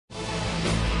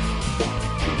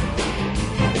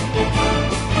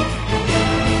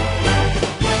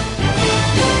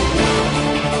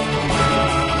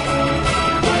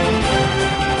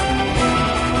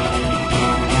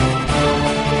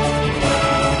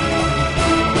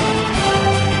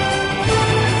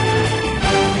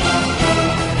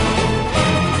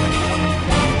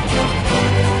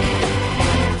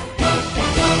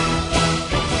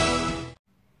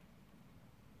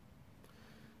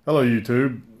Hello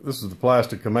YouTube, this is the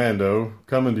Plastic Commando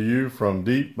coming to you from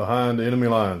deep behind enemy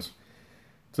lines.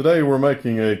 Today we're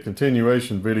making a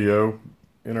continuation video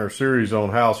in our series on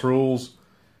house rules,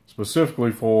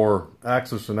 specifically for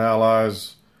Axis and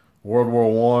Allies World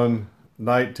War I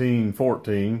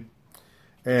 1914.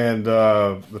 And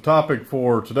the topic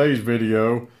for today's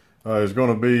video is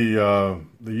going to be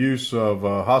the use of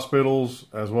hospitals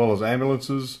as well as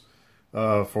ambulances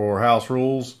for house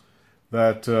rules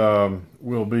that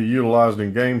will be utilized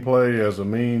in gameplay as a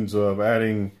means of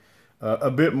adding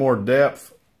a bit more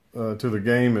depth to the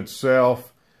game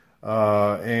itself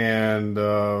and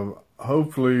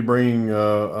hopefully bringing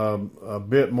a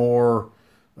bit more,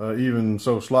 even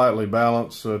so slightly,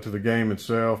 balance to the game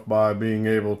itself by being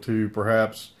able to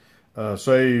perhaps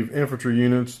save infantry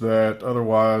units that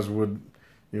otherwise would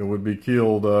be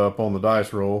killed upon the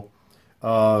dice roll.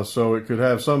 So it could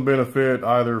have some benefit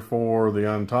either for the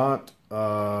Entente,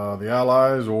 the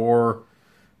Allies, or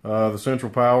the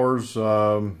Central Powers,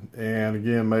 and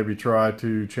again maybe try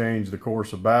to change the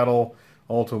course of battle,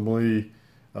 ultimately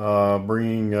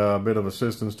bringing a bit of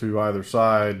assistance to either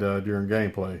side during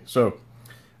gameplay. So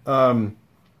of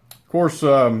course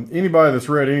anybody that's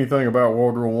read anything about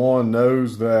World War I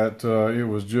knows that it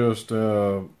was just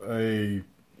a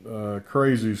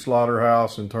crazy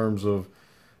slaughterhouse in terms of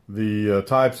the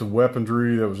types of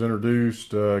weaponry that was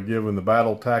introduced given the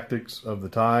battle tactics of the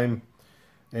time,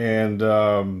 and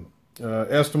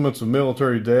estimates of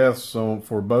military deaths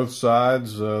for both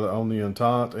sides on the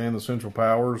Entente and the Central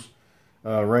Powers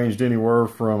ranged anywhere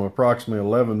from approximately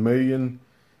 11 million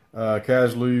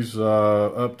casualties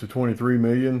up to 23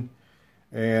 million,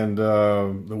 and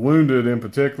the wounded in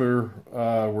particular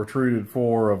were treated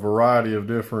for a variety of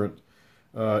different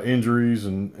injuries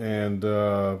and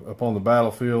upon the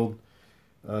battlefield,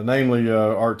 namely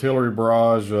artillery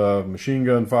barrage, machine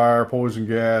gun fire, poison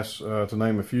gas, to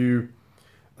name a few.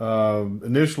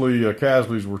 Initially,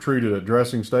 casualties were treated at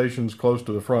dressing stations close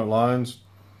to the front lines.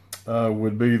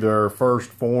 Would be their first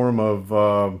form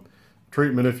of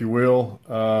treatment, if you will,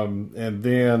 and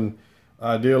then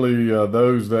ideally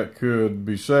those that could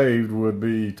be saved would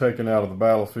be taken out of the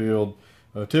battlefield,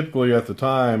 typically at the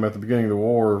time, at the beginning of the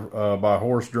war, by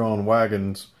horse-drawn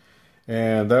wagons,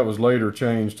 and that was later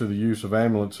changed to the use of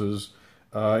ambulances,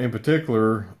 in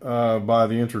particular by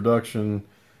the introduction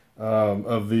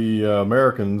of the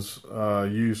Americans'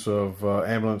 use of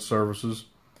ambulance services.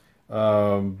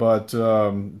 But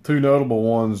two notable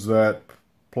ones that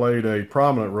played a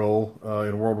prominent role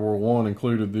in World War I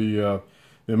included the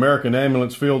American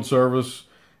Ambulance Field Service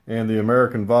and the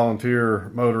American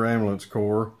Volunteer Motor Ambulance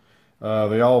Corps.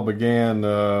 They all began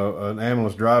an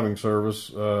ambulance driving service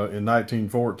in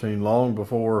 1914, long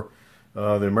before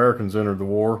the Americans entered the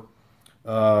war.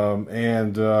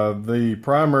 And the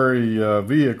primary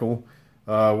vehicle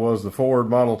was the Ford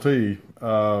Model T.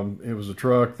 It was a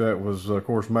truck that was, of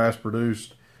course,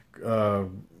 mass-produced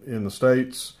in the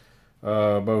States,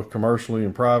 both commercially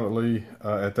and privately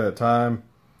at that time.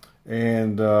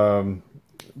 And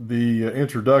the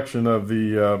introduction of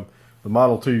the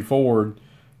Model T Ford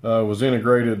was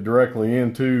integrated directly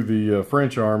into the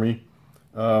French Army,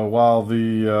 while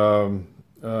the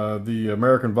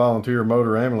American Volunteer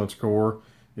Motor Ambulance Corps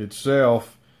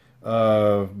itself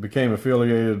became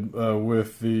affiliated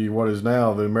with what is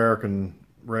now the American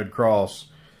Red Cross,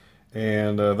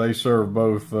 and they served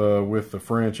both with the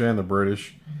French and the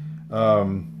British.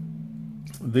 The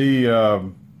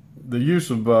use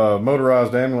of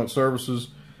motorized ambulance services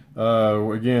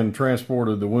again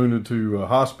transported the wounded to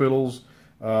hospitals,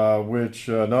 which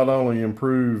not only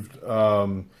improved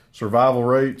survival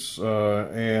rates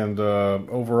and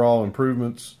overall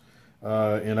improvements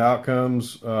in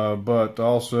outcomes, but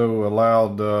also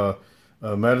allowed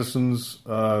medicines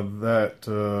that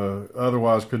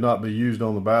otherwise could not be used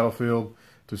on the battlefield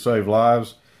to save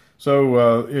lives.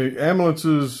 So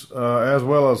ambulances as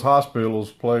well as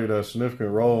hospitals played a significant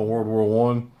role in World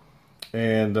War I,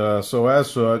 and so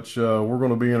as such we're going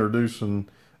to be introducing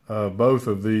both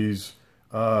of these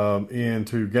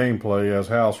into gameplay as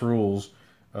house rules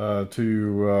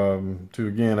to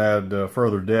again add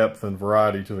further depth and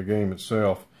variety to the game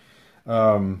itself.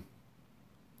 As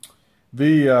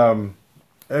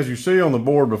you see on the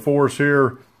board before us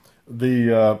here,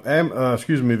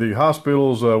 the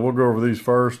hospitals, we'll go over these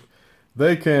first.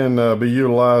 They can be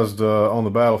utilized on the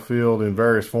battlefield in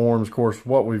various forms. Of course,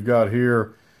 what we've got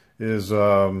here is we've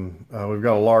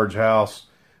got a large house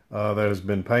that has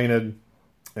been painted,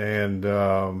 and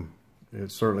it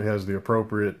certainly has the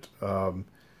appropriate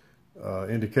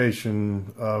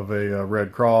indication of a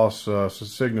Red Cross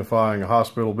signifying a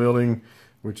hospital building,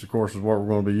 which of course is what we're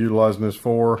going to be utilizing this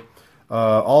for.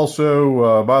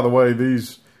 Also, by the way,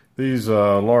 these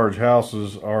large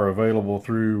houses are available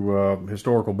through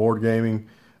Historical Board Gaming.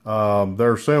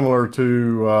 They're similar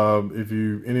to if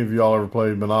any of y'all ever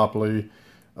played Monopoly.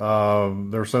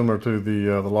 They're similar to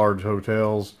the large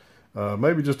hotels,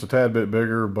 maybe just a tad bit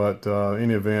bigger, but in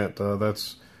any event,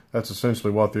 that's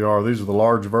essentially what they are. These are the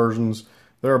large versions.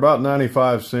 They're about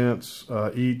 95 cents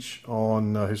each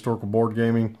on Historical Board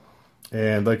Gaming,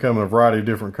 and they come in a variety of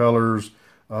different colors.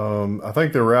 I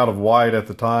think they were out of white at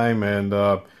the time, and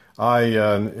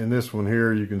in this one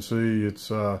here, you can see it's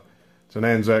an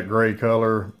Anzac gray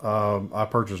color. I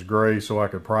purchased gray so I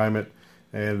could prime it,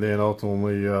 and then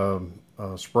ultimately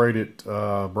sprayed it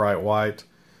bright white,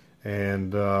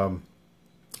 and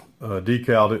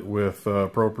decaled it with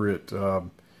appropriate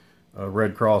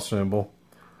Red Cross symbol.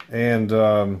 And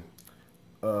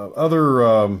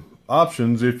other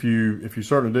options, if you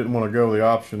certainly didn't want to go the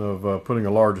option of putting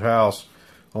a large house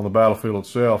on the battlefield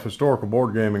itself, Historical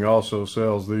Board Gaming also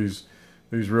sells these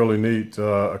really neat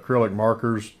acrylic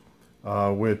markers,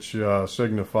 which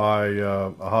signify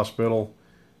a hospital.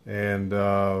 And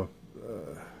if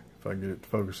I can get it to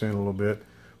focus in a little bit,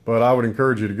 but I would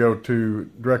encourage you to go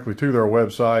directly to their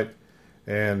website,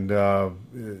 and of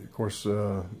course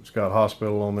it's got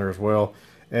hospital on there as well.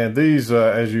 And these,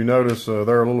 as you notice,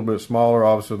 they're a little bit smaller.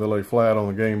 Obviously, they lay flat on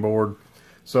the game board.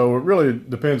 So it really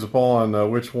depends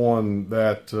upon which one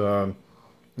that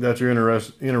you're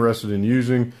interested in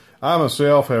using. I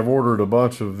myself have ordered a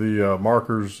bunch of the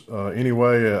markers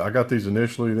anyway. I got these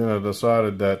initially, then I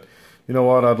decided that, you know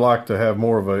what, I'd like to have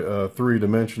more of a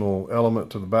three-dimensional element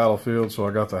to the battlefield, so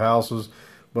I got the houses.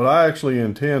 But I actually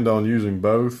intend on using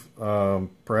both,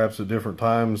 perhaps at different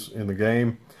times in the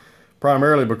game.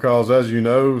 Primarily because, as you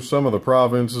know, some of the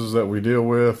provinces that we deal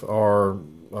with are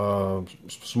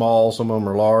small, some of them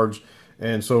are large.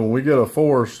 And so when we get a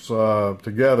force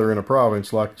together in a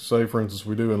province, like say for instance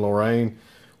we do in Lorraine,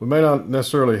 we may not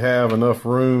necessarily have enough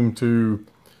room to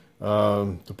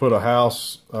put a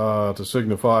house to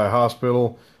signify a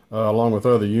hospital along with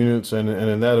other units. And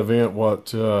in that event,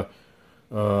 what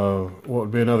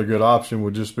would be another good option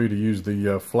would just be to use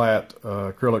the flat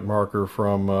acrylic marker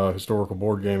from Historical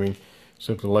Board Gaming.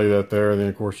 Simply lay that there, and then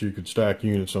of course you could stack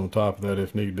units on top of that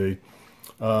if need be.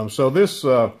 So this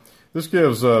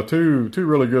gives two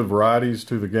really good varieties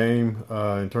to the game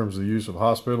in terms of the use of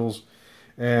hospitals.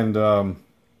 And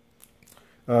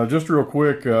just real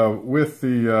quick, with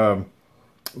the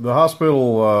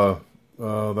hospital,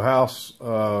 the house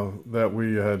that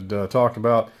we had talked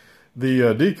about, the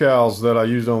decals that I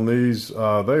used on these, they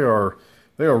are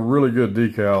really good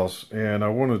decals, and I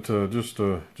wanted to just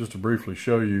to briefly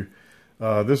show you.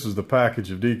 This is the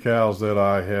package of decals that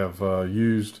I have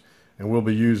used and will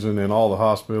be using in all the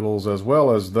hospitals, as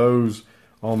well as those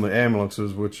on the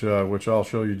ambulances, which I'll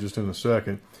show you just in a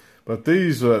second. But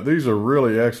these are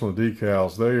really excellent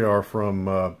decals. They are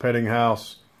from Petting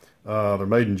House. They're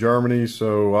made in Germany,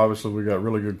 so obviously we got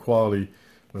really good quality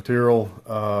material.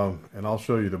 And I'll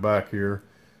show you the back here,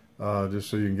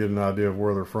 just so you can get an idea of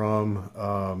where they're from.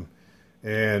 Of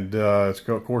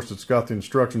course, it's got the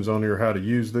instructions on here how to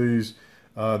use these.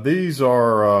 These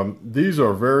are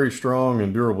very strong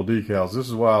and durable decals. This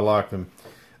is why I like them,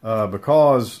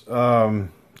 because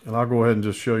and I'll go ahead and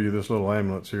just show you this little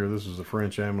ambulance here. This is the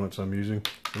French ambulance I'm using.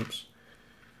 Oops.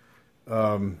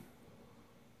 Of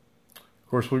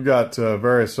course, we've got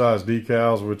various size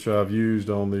decals, which I've used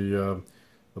on the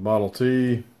Model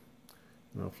T.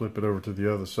 I'll flip it over to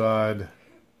the other side.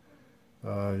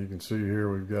 You can see here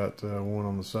we've got one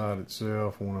on the side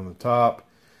itself, one on the top.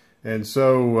 And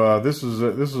so this is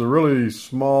a really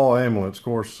small ambulance. Of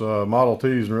course, Model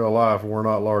Ts in real life were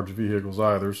not large vehicles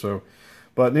either. So,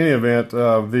 but in any event,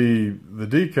 the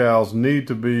decals need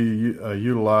to be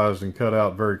utilized and cut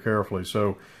out very carefully.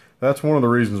 So that's one of the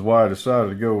reasons why I decided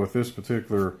to go with this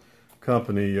particular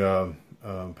company,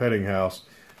 Petting House.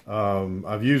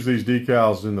 I've used these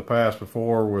decals in the past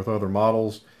before with other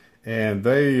models, and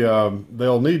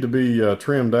they'll need to be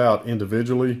trimmed out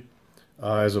individually.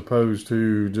 As opposed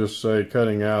to just say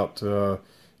cutting out a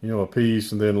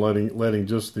piece and then letting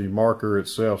just the marker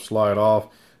itself slide off.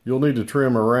 You'll need to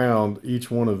trim around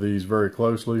each one of these very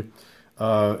closely,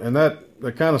 and that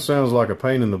kind of sounds like a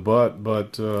pain in the butt,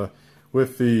 but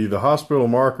with the hospital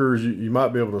markers, you might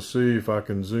be able to see, if I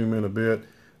can zoom in a bit,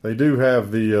 they do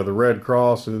have the red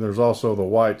cross, and then there's also the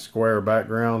white square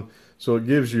background, so it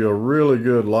gives you a really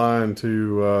good line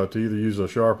to either use a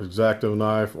sharp X-Acto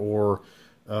knife or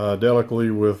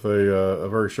delicately with a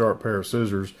very sharp pair of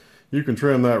scissors. You can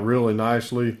trim that really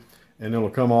nicely, and it'll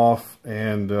come off,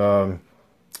 and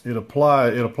it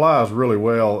applies really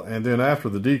well. And then after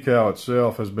the decal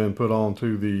itself has been put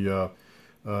onto the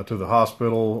to the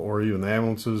hospital or even the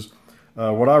ambulances.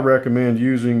 What I recommend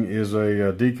using is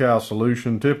a decal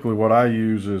solution. Typically what I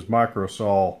use is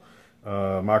Microsol,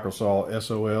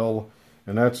 SOL,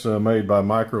 and that's made by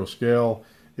Microscale.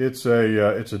 It's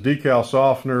a decal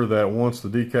softener that once the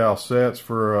decal sets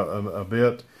for a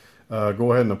bit,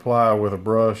 go ahead and apply with a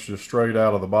brush just straight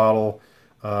out of the bottle.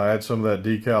 Add some of that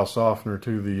decal softener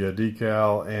to the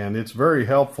decal, and it's very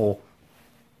helpful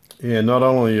in not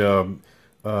only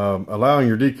allowing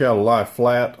your decal to lie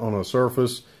flat on a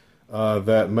surface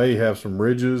that may have some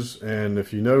ridges. And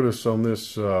if you notice on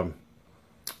this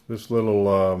this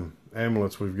little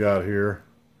ambulance we've got here,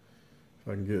 if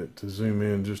I can get it to zoom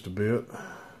in just a bit,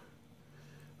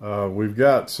 we've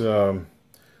got a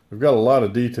lot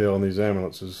of detail in these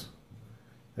ambulances,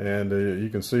 and you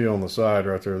can see on the side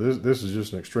right there, this is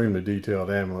just an extremely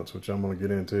detailed ambulance, which I'm going to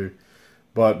get into.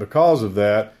 But because of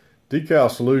that, decal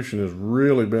solution is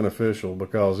really beneficial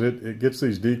because it gets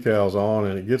these decals on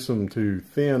and it gets them to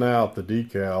thin out the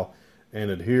decal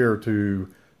and adhere to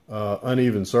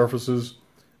uneven surfaces.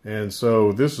 And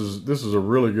so this is a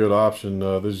really good option,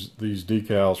 these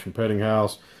decals from Petting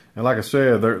House. And like I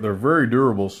said, they're very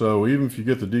durable, so even if you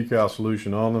get the decal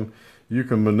solution on them, you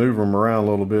can maneuver them around a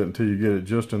little bit until you get it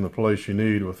just in the place you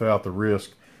need without the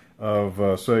risk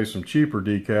of, say, some cheaper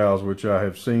decals, which I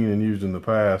have seen and used in the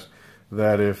past,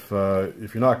 that if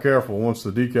you're not careful, once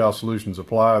the decal solution's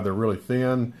applied, they're really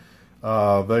thin,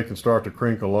 they can start to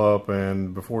crinkle up,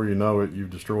 and before you know it, you've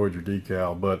destroyed your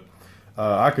decal. But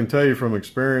I can tell you from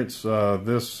experience,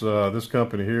 this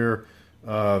company here,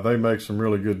 they make some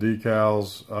really good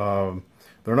decals.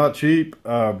 They're not cheap,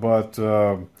 but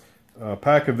a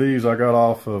pack of these I got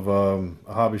off of a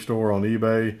hobby store on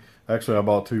eBay. Actually, I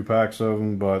bought 2 packs of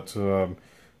them, but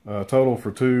total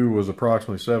for 2 was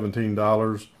approximately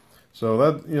 $17. So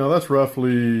that's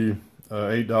roughly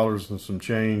 $8 and some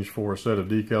change for a set of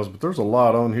decals. But there's a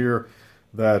lot on here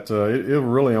that it'll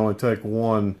really only take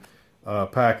one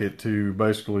packet to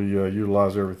basically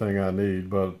utilize everything I need.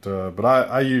 But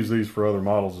I use these for other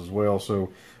models as well.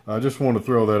 So I just want to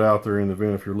throw that out there in the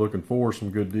event if you're looking for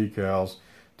some good decals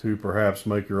to perhaps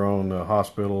make your own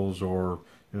hospitals or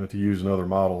to use in other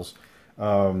models.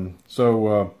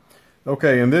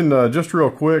 Okay, and then just real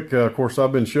quick, of course,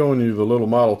 I've been showing you the little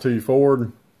Model T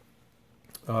Ford,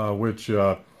 which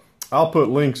I'll put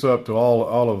links up to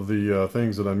all of the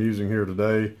things that I'm using here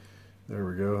today. There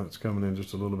we go. It's coming in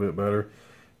just a little bit better.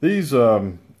 These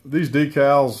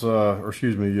decals, or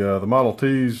excuse me, the Model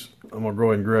Ts. I'm gonna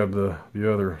go ahead and grab the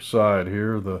other side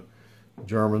here, the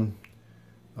German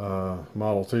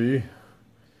Model T.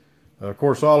 Of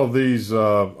course, all of these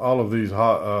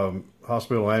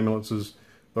hospital ambulances,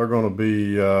 they're going to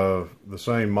be the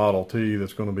same Model T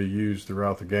that's going to be used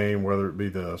throughout the game, whether it be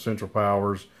the Central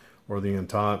Powers or the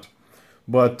Entente.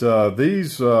 But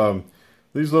these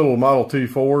little Model T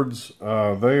Fords,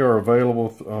 they are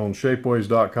available on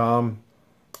shapeways.com,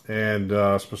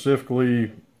 and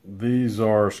specifically these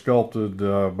are sculpted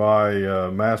by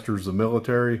Masters of the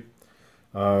Military.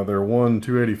 They're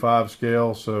 1/285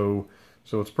 scale, so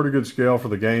it's a pretty good scale for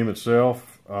the game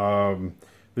itself.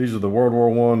 These are the World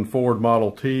War I Ford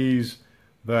Model Ts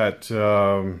that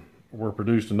were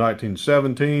produced in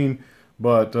 1917.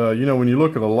 But when you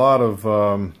look at a lot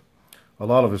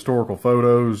of historical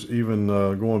photos, even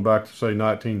going back to say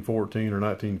 1914 or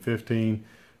 1915,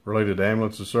 related to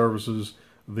ambulance services,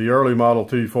 the early Model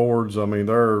T Fords, I mean,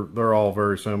 they're all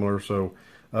very similar. So,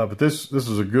 but this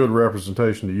is a good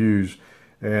representation to use,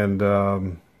 and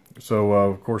of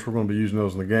course we're going to be using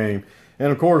those in the game. And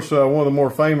of course, one of the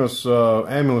more famous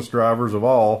ambulance drivers of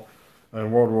all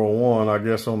in World War I, I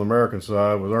guess on the American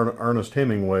side, was Ernest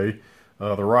Hemingway,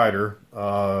 the writer.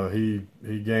 He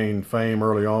gained fame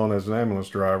early on as an ambulance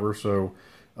driver. So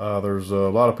there's a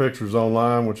lot of pictures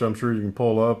online, which I'm sure you can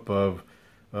pull up, of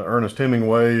Ernest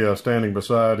Hemingway standing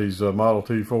beside his Model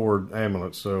T Ford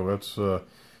ambulance. So it's kind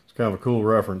of a cool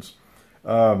reference.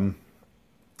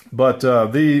 But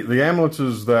the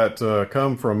ambulances that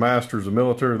come from Masters of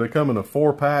Military, they come in a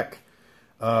 4-pack,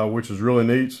 which is really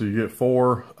neat. So you get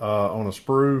 4 on a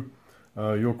sprue.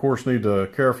 You'll of course need to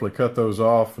carefully cut those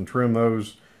off and trim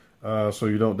those so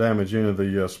you don't damage any of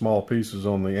the small pieces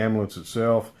on the ambulance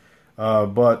itself.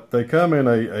 But they come in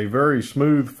a very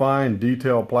smooth, fine,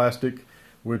 detailed plastic,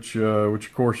 which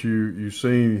of course you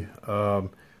see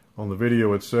on the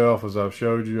video itself, as I've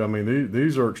showed you. I mean,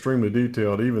 these are extremely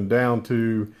detailed, even down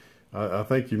to, I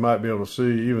think you might be able to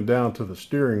see, even down to the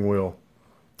steering wheel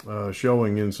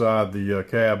showing inside the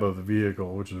cab of the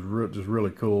vehicle, which is just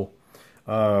really cool.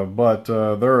 But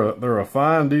they're a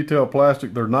fine, detailed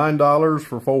plastic. They're $9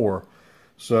 for 4,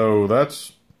 so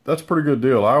that's that's a pretty good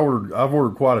deal. I've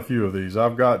ordered quite a few of these.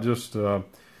 I've got just 2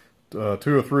 or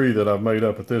 3 that I've made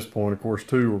up at this point. Of course,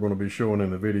 2 we're going to be showing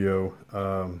in the video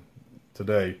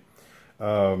today.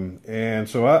 And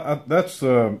so that's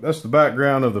the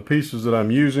background of the pieces that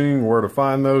I'm using, where to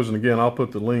find those, and again, I'll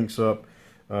put the links up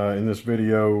in this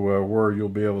video where you'll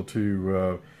be able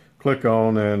to click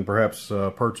on and perhaps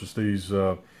purchase these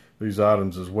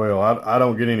items as well. I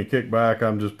don't get any kickback.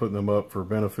 I'm just putting them up for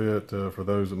benefit for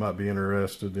those that might be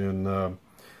interested in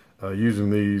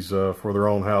using these for their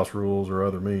own house rules or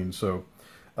other means. So,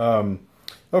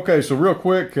 okay, so real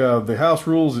quick, the house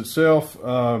rules itself.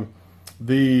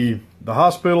 The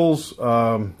hospitals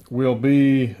will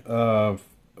be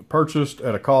purchased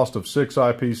at a cost of 6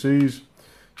 IPCs.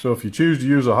 So if you choose to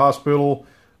use a hospital,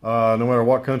 no matter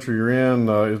what country you're in,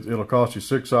 it'll cost you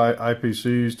 6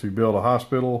 IPCs to build a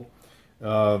hospital.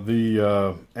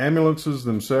 The ambulances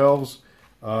themselves,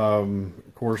 of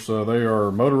course, they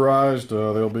are motorized.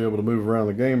 They'll be able to move around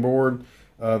the game board.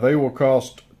 They will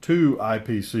cost 2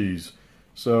 IPCs.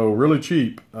 So really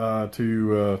cheap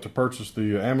to purchase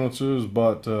the ambulances,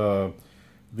 but the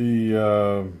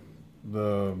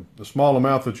small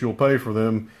amount that you'll pay for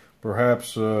them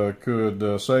perhaps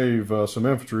could save some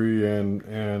infantry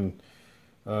and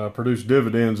produce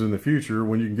dividends in the future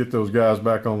when you can get those guys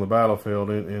back on the battlefield,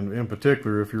 and in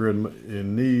particular if you're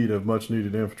in need of much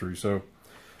needed infantry. So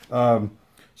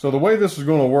so the way this is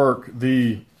going to work,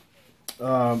 the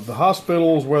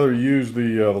hospitals, whether you use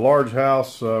the large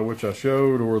house, which I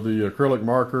showed, or the acrylic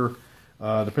marker,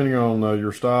 depending on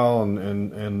your style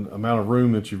and amount of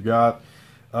room that you've got,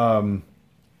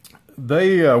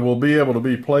 they will be able to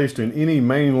be placed in any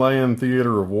mainland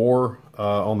theater of war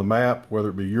on the map, whether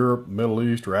it be Europe, Middle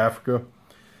East, or Africa,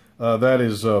 that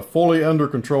is fully under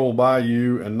control by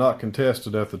you and not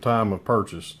contested at the time of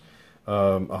purchase.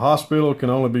 A hospital can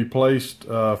only be placed,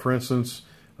 for instance,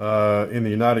 in the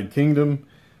United Kingdom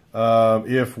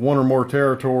if 1 or more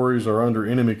territories are under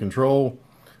enemy control.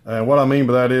 And what I mean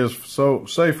by that is, so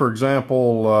say for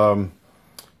example,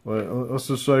 let's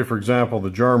just say for example the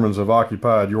Germans have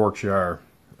occupied Yorkshire,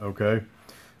 okay?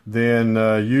 Then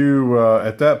you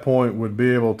at that point would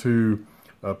be able to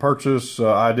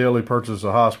ideally purchase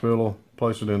a hospital,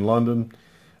 place it in London.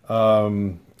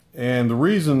 And the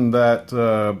reason that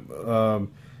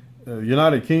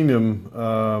United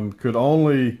Kingdom could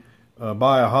only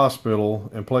buy a hospital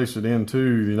and place it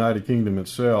into the United Kingdom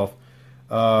itself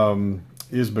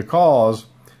is because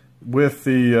with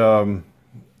the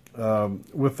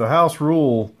house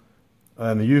rule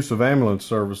and the use of ambulance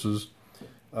services,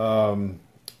 when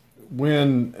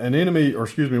an enemy, or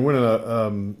excuse me,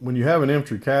 when you have an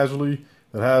infantry casualty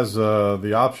that has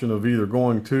the option of either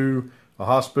going to a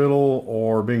hospital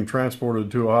or being transported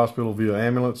to a hospital via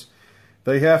ambulance,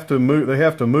 they have to move. They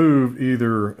have to move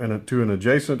either to an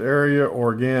adjacent area,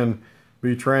 or again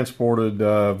be transported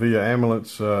via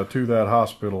ambulance to that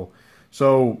hospital.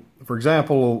 So, for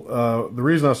example, the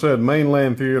reason I said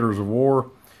mainland theaters of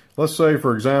war, let's say,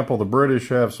 for example, the British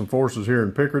have some forces here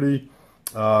in Picardy,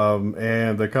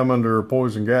 and they come under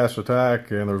poison gas attack,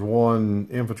 and there's one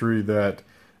infantry that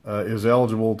is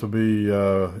eligible to be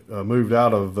moved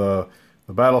out of the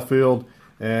battlefield.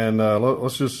 And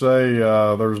let's just say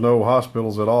there's no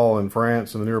hospitals at all in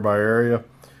France and the nearby area.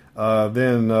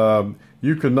 Then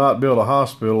you could not build a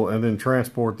hospital and then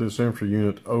transport this infantry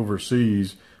unit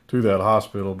overseas to that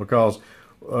hospital, because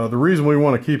the reason we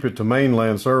want to keep it to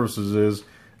mainland services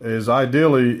is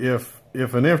ideally if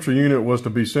an infantry unit was to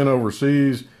be sent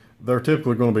overseas, they're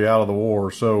typically going to be out of the war.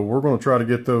 So we're going to try to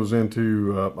get those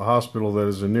into a hospital that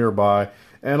is nearby.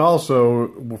 And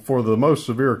also, for the most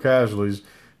severe casualties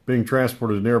being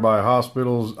transported to nearby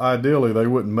hospitals, ideally they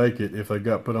wouldn't make it if they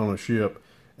got put on a ship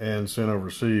and sent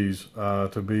overseas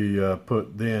to be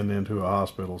put then into a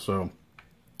hospital. So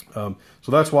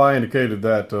that's why I indicated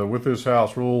that with this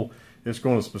house rule, it's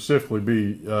going to specifically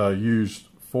be used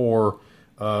for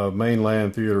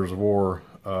mainland theaters of war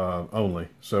only.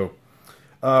 So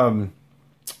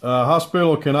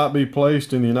hospital cannot be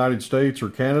placed in the United States or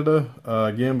Canada,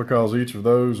 again, because each of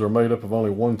those are made up of only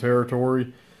one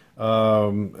territory,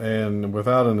 and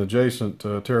without an adjacent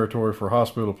territory for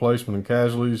hospital placement and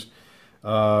casualties,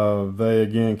 they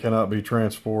again cannot be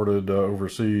transported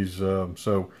overseas. The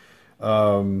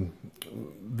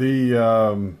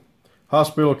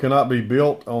hospital cannot be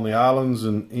built on the islands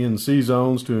and in sea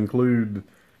zones to include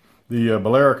the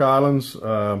Balearic Islands,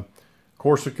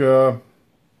 Corsica.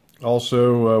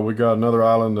 Also, we got another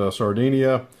island,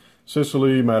 Sardinia,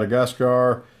 Sicily,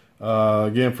 Madagascar.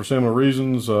 Again, for similar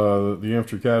reasons, the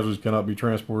infantry casualties cannot be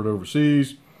transported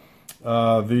overseas.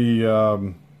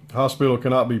 The hospital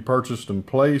cannot be purchased and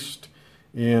placed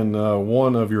in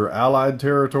one of your Allied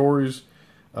territories.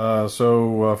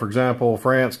 For example,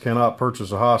 France cannot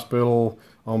purchase a hospital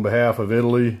on behalf of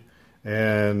Italy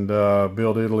and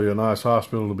build Italy a nice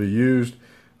hospital to be used.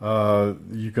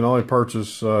 You can only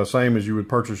purchase, same as you would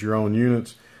purchase your own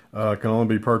units, can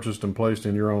only be purchased and placed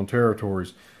in your own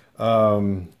territories.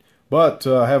 But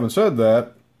having said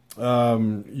that,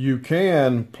 you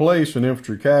can place an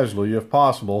infantry casualty, if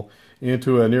possible,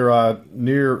 into a nearby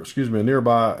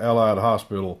Allied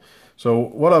hospital. So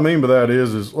what I mean by that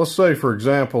is let's say, for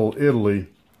example, Italy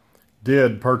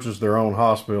did purchase their own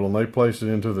hospital and they placed it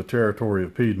into the territory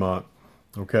of Piedmont.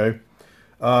 Okay,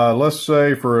 let's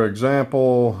say, for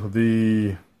example,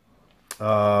 the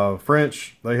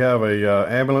French, they have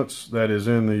a ambulance that is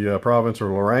in the province of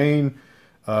Lorraine,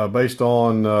 based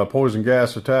on poison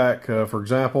gas attack. For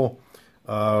example,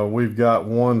 we've got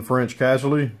one French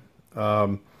casualty.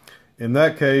 In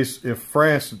that case, if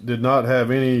France did not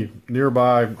have any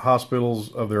nearby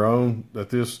hospitals of their own that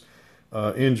this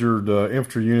injured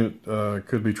infantry unit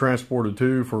could be transported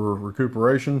to for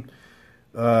recuperation,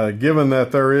 given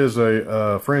that there is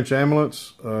a French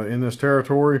ambulance in this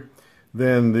territory,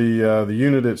 then the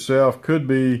unit itself could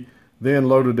be then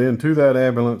loaded into that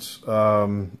ambulance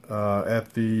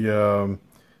at the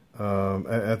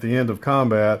end of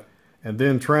combat, and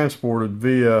then transported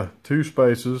via two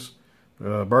spaces,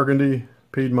 Burgundy,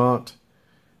 Piedmont,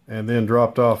 and then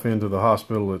dropped off into the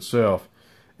hospital itself.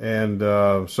 And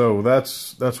so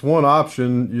that's one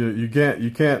option.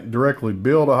 You can't directly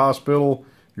build a hospital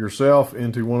yourself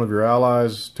into one of your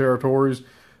allies' territories,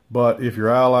 but if your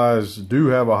allies do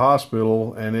have a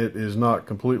hospital and it is not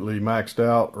completely maxed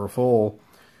out or full,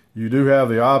 you do have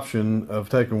the option of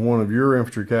taking one of your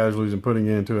infantry casualties and putting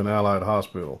it into an allied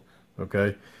hospital.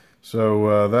 Okay,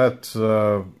 so that's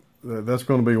going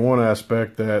to be one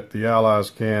aspect that the Allies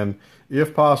can,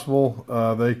 if possible,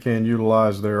 they can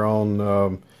utilize their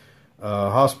own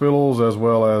hospitals as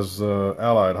well as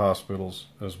Allied hospitals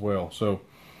as well. So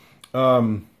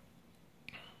a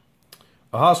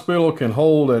hospital can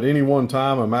hold at any one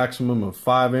time a maximum of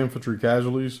 5 infantry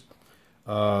casualties.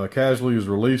 A casualty is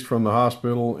released from the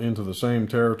hospital into the same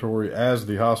territory as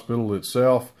the hospital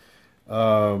itself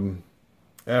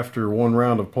after one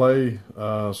round of play.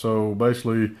 So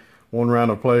basically, one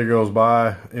round of play goes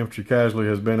by, infantry casualty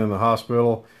has been in the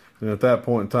hospital, and at that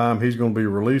point in time, he's going to be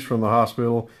released from the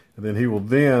hospital, and then he will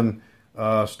then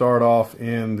start off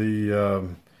in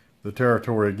the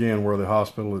territory again where the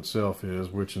hospital itself is,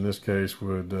 which in this case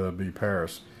would be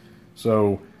Paris.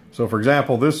 So for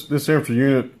example, this infantry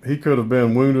unit, he could have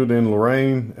been wounded in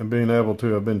Lorraine and being able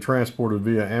to have been transported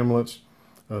via ambulance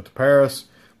to Paris,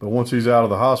 but once he's out of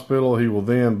the hospital, he will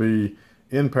then be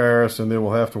in Paris, and then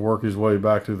will have to work his way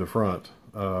back to the front,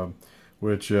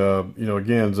 which,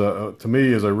 again, to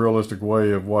me is a realistic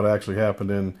way of what actually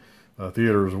happened in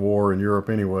theaters of war in Europe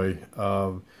anyway.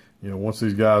 Once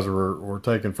these guys were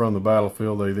taken from the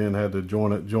battlefield, they then had to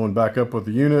join back up with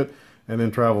the unit and then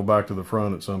travel back to the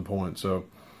front at some point. So,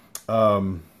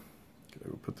 okay,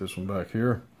 we'll put this one back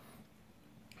here.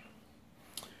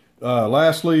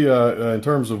 Lastly, in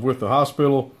terms of with the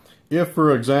hospital, if,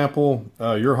 for example,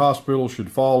 your hospital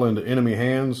should fall into enemy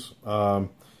hands,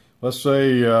 let's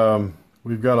say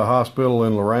we've got a hospital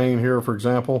in Lorraine here, for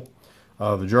example.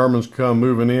 The Germans come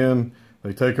moving in,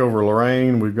 they take over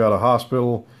Lorraine, we've got a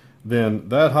hospital. Then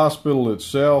that hospital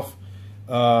itself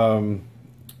and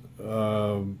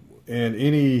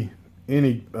any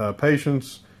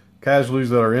patients, casualties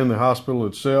that are in the hospital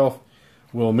itself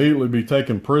will immediately be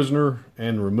taken prisoner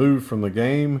and removed from the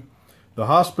game. The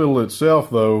hospital itself,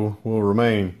 though, will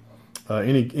remain.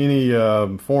 Any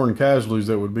foreign casualties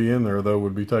that would be in there, though,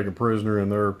 would be taken prisoner,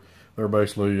 and they're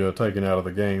basically taken out of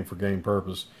the game for game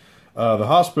purpose. The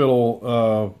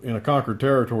hospital in a conquered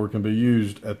territory can be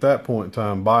used at that point in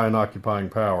time by an occupying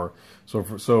power.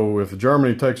 So if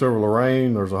Germany takes over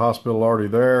Lorraine, there's a hospital already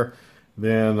there.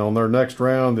 Then on their next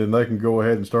round, then they can go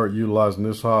ahead and start utilizing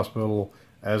this hospital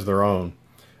as their own.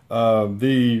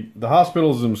 The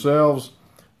hospitals themselves,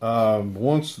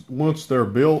 once they're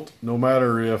built, no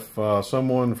matter if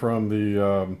someone from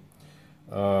the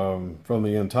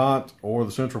Entente or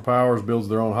the Central Powers builds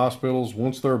their own hospitals,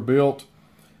 once they're built,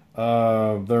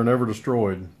 they're never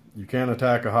destroyed. You can't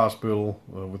attack a hospital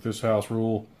with this house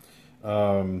rule.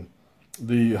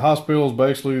 The hospitals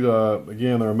basically,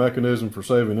 again, they're a mechanism for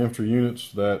saving infantry units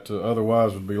that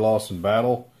otherwise would be lost in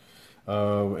battle.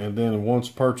 And then once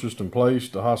purchased and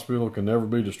placed, the hospital can never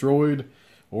be destroyed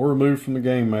or removed from the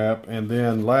game map. And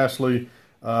then lastly,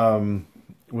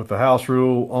 with the house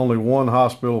rule, only one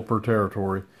hospital per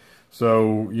territory.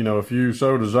 So, if you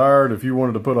so desired, if you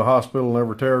wanted to put a hospital in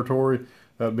every territory,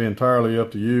 That'd be entirely up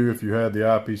to you if you had the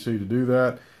IPC to do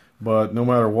that. But no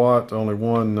matter what, only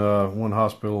one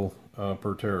hospital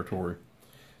per territory.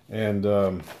 And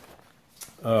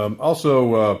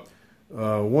also,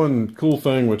 one cool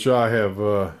thing which I have,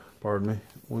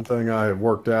 one thing I have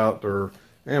worked out, or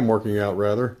am working out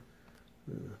rather,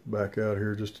 back out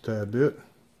here just a tad bit,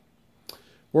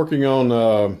 working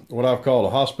on what I've called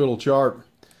a hospital chart.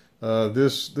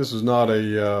 This is not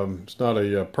a it's not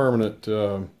a permanent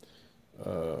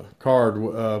card,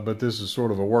 but this is sort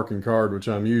of a working card which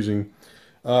I'm using.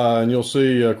 And you'll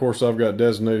see, of course, I've got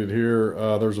designated here,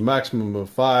 there's a maximum of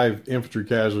 5 infantry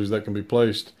casualties that can be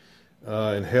placed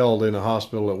and held in a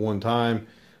hospital at one time.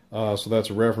 So that's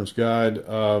a reference guide.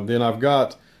 Then I've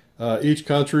got each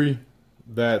country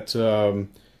that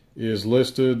is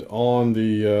listed on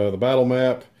the battle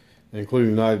map,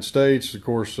 including the United States. Of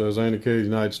course, as I indicated, the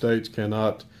United States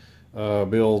cannot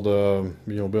build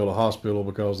a hospital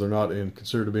because they're not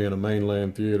considered to be in a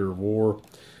mainland theater of war.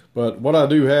 But what I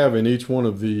do have in each one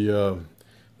of the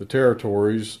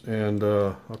territories, and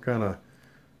I'll kind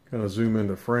of zoom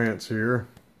into France here.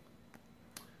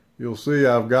 You'll see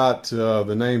I've got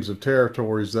the names of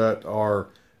territories that are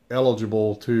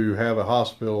eligible to have a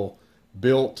hospital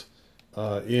built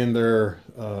in their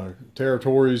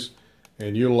territories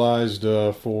and utilized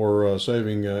for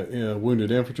saving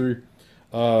wounded infantry.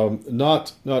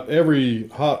 Not every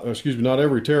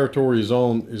territory is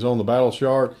on the battle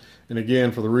chart. And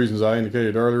again, for the reasons I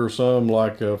indicated earlier, some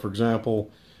like for example,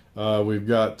 we've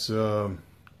got the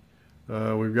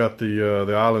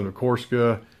island of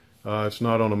Corsica. It's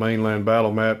not on a mainland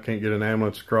battle map. Can't get an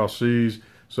ambulance across seas.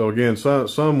 So again,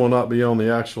 some will not be on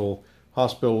the actual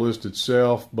hospital list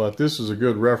itself. But this is a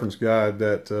good reference guide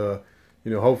that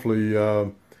hopefully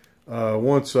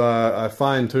once I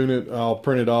fine tune it, I'll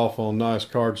print it off on nice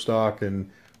cardstock and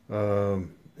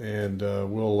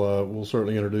we'll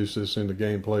certainly introduce this into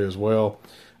gameplay as well.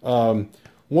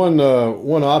 One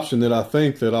option that I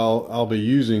think that I'll be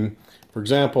using, for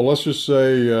example, let's just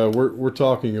say we're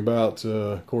talking about,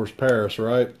 of course, Paris,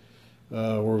 right?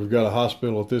 Where we've got a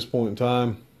hospital at this point in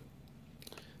time.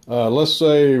 Let's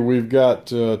say we've got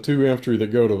 2 infantry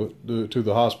that go to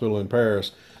the hospital in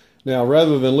Paris. Now,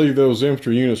 rather than leave those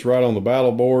infantry units right on the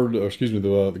battle board, or excuse me,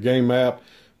 the game map,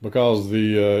 because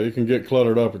it can get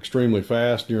cluttered up extremely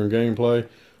fast during gameplay.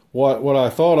 What I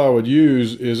thought I would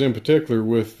use is, in particular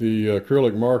with the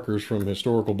acrylic markers from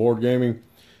historical board gaming,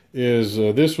 is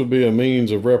this would be a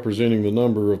means of representing the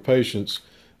number of patients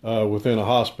within a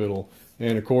hospital.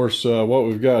 And of course, what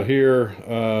we've got here,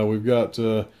 we've got,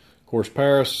 of course,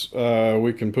 Paris.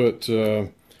 We can put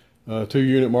 2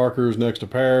 unit markers next to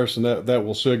Paris, and that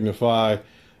will signify,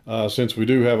 since we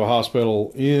do have a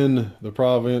hospital in the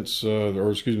province,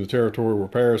 the territory where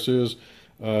Paris is,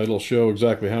 it'll show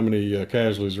exactly how many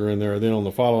casualties are in there. Then on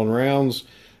the following rounds,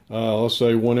 let's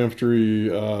say 1 infantry,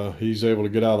 he's able to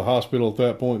get out of the hospital at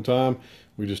that point in time.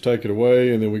 We just take it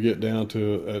away, and then we get down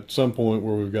to at some point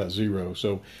where we've got 0.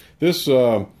 So this,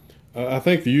 I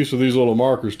think the use of these little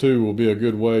markers too will be a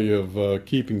good way of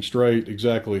keeping straight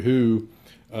exactly who,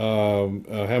 how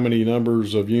many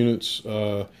numbers of units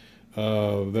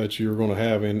that you're going to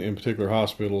have in particular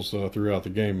hospitals throughout the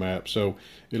game map. So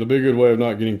it'll be a good way of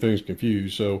not getting things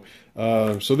confused. So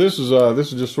this is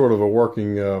just sort of a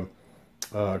working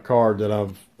card that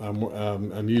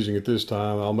I'm using at this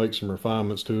time. I'll make some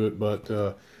refinements to it, but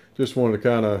just wanted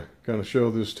to kind of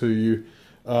show this to you.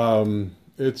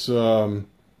 It's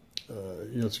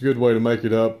it's a good way to make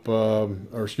it up,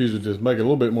 or excuse me, just make it a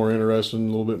little bit more interesting,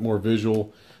 a little bit more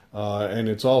visual. And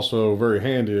it's also very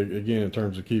handy, again, in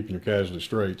terms of keeping your casualty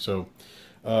straight. So,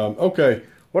 okay,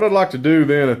 what I'd like to do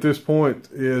then at this point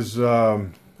is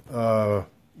we're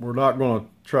not going to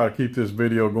try to keep this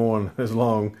video going as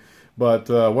long, but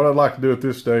what I'd like to do at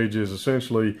this stage is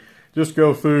essentially just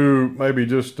go through maybe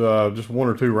just 1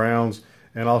 or 2 rounds,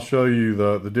 and I'll show you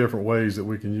the different ways that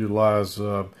we can utilize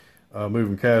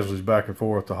moving casualties back and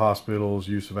forth to hospitals,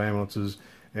 use of ambulances,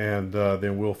 and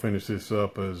then we'll finish this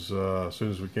up as soon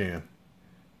as we can.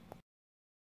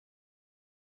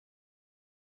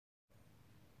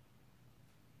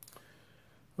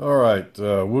 All right,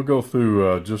 we'll go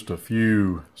through just a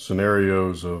few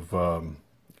scenarios of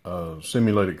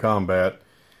simulated combat,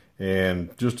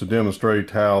 and just to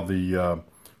demonstrate how the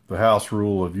house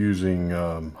rule of using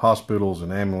hospitals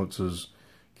and ambulances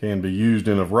can be used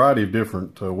in a variety of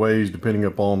different ways, depending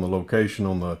upon the location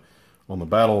on the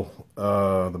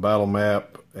battle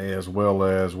map, as well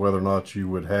as whether or not you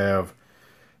would have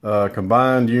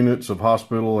combined units of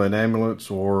hospital and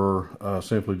ambulance, or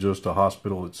simply just a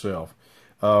hospital itself.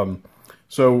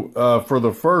 So for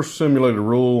the first simulated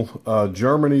rule,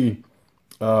 Germany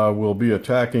will be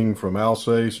attacking from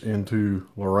Alsace into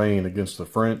Lorraine against the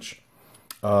French.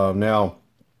 Now,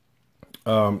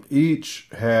 each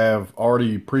have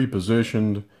already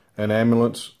pre-positioned an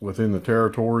ambulance within the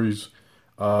territories.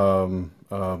 One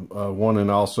in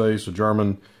Alsace, a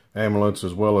German ambulance,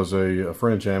 as well as a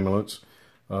French ambulance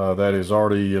that is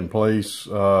already in place,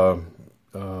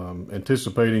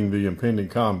 anticipating the impending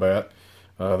combat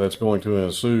that's going to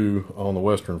ensue on the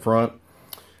Western Front.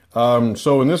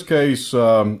 So in this case,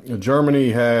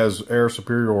 Germany has air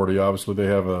superiority. Obviously, they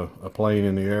have a plane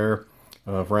in the air.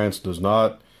 France does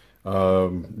not.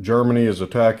 Germany is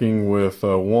attacking with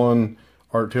one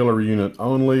artillery unit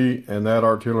only, and that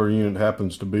artillery unit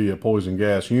happens to be a poison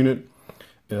gas unit.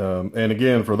 And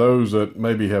again, for those that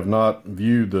maybe have not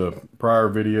viewed the prior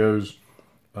videos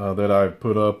that I've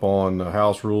put up on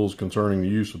house rules concerning the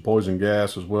use of poison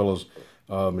gas as well as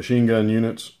machine gun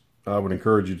units, I would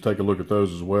encourage you to take a look at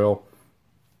those as well.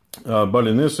 But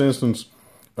in this instance,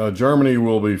 Germany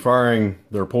will be firing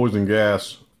their poison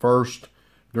gas first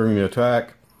during the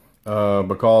attack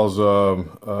because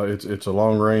it's a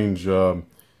long-range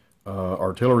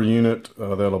artillery unit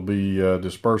that'll be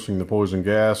dispersing the poison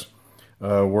gas,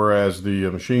 whereas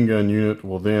the machine gun unit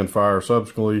will then fire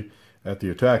subsequently at the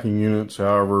attacking units.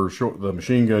 However, the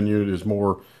machine gun unit is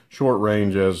more short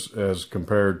range as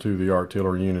compared to the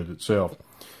artillery unit itself.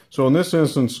 So in this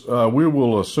instance, we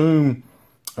will assume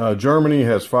Germany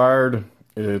has fired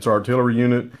its artillery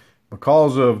unit.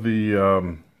 Because of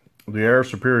the air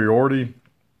superiority,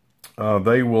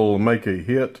 they will make a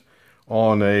hit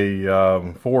on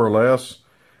a 4 or less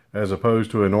as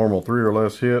opposed to a normal 3 or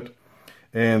less hit.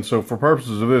 And so for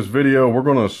purposes of this video, we're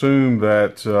going to assume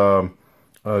that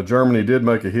Germany did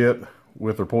make a hit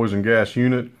with their poison gas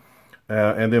unit.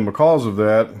 And then because of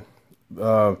that,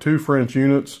 2 French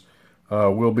units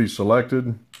will be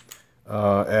selected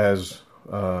as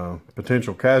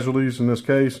potential casualties in this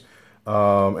case.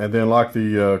 And then like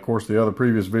of course, the other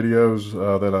previous videos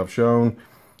that I've shown,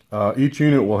 each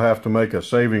unit will have to make a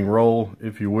saving roll,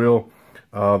 if you will.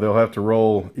 They'll have to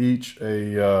roll each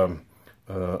a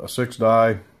 6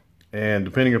 die, and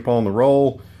depending upon the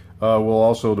roll, will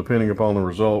also, depending upon the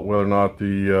result, whether or not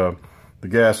the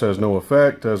gas has no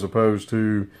effect, as opposed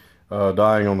to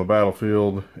dying on the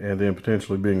battlefield and then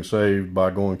potentially being saved by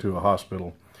going to a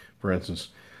hospital, for instance.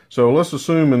 So let's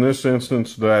assume in this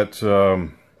instance that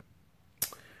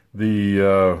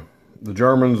the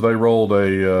Germans, they rolled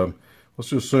let's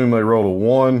just assume they rolled a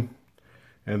 1,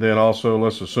 and then also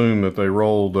let's assume that they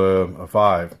rolled a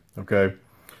 5, okay?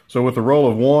 So with the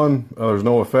roll of 1, there's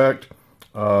no effect.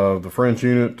 The French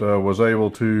unit was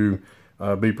able to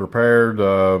be prepared,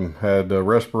 had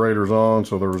respirators on,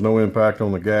 so there was no impact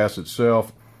on the gas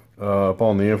itself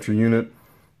upon the infantry unit.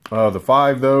 The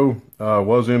 5, though,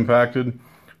 was impacted,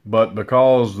 but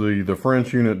because the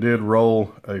French unit did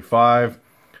roll a 5,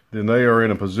 then they are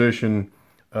in a position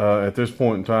at this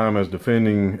point in time as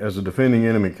a defending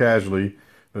enemy casualty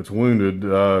that's wounded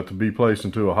to be placed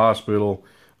into a hospital,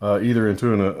 either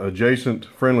into an adjacent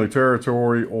friendly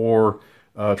territory or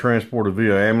transported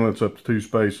via ambulance up to 2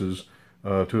 spaces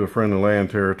to a friendly land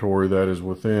territory that is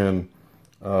within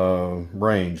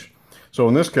range. So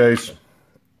in this case,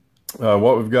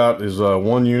 what we've got is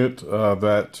 1 unit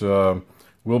that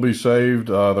will be saved.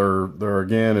 There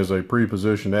again is a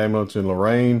pre-positioned ambulance in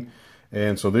Lorraine,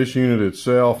 and so this unit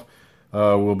itself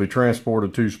will be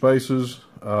transported 2 spaces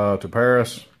to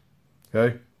Paris,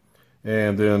 okay?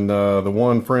 And then the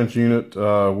 1 French unit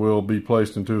will be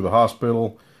placed into the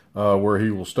hospital where he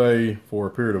will stay for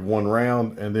a period of 1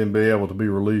 round and then be able to be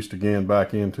released again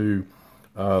back into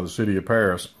the city of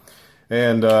Paris.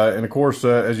 And of course,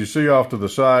 as you see off to the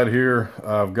side here,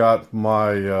 I've got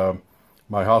my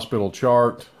my hospital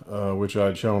chart, which I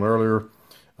had shown earlier.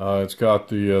 It's got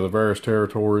the various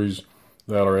territories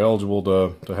that are eligible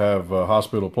to have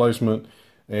hospital placement,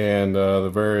 and the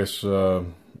various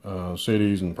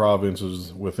cities and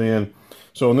provinces within.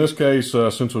 So in this case,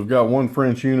 since we've got 1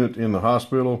 French unit in the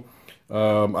hospital,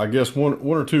 I guess one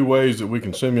or 2 ways that we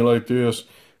can simulate this.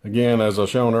 Again, as I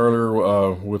shown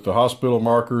earlier, with the hospital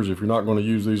markers, if you're not going to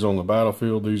use these on the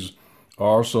battlefield, these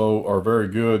also are very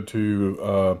good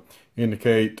to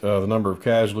indicate the number of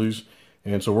casualties.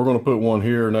 And so we're going to put 1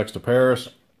 here next to Paris.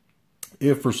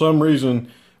 If for some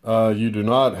reason you do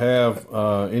not have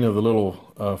any of the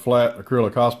little flat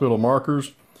acrylic hospital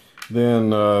markers,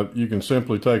 then you can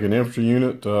simply take an infantry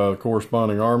unit,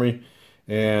 corresponding army,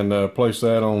 and place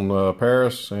that on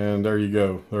Paris, and there you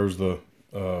go. There's the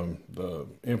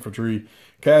infantry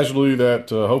casualty that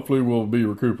hopefully will be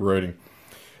recuperating.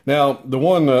 Now, the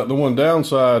one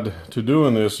downside to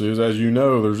doing this is, as you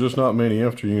know, there's just not many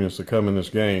infantry units that come in this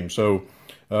game. So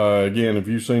Again, if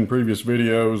you've seen previous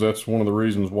videos, that's one of the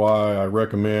reasons why I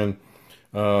recommend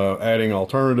adding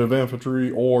alternative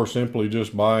infantry, or simply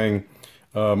just buying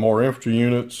more infantry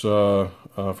units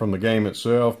from the game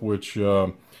itself, which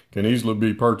can easily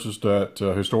be purchased at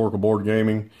Historical Board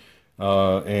Gaming,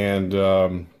 and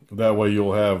that way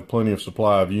you'll have plenty of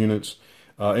supply of units.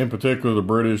 In particular, the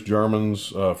British,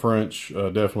 Germans, French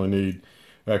definitely need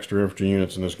extra infantry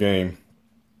units in this game.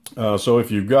 So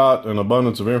if you've got an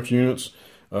abundance of infantry units,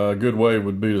 a good way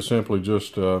would be to simply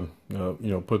just put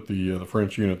the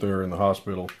French unit there in the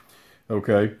hospital.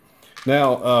 Okay.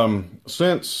 Now,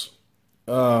 since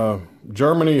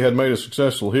Germany had made a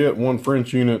successful hit, one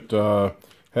French unit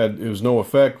it was no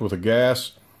effect with a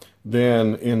gas.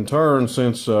 Then, in turn,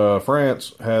 since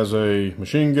France has a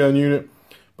machine gun unit,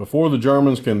 before the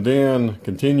Germans can then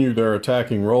continue their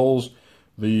attacking rolls,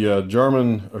 the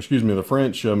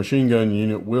French machine gun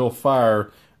unit will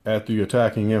fire at the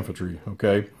attacking infantry.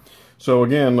 Okay, so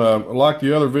again, like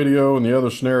the other video and the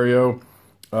other scenario,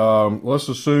 let's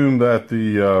assume that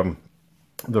the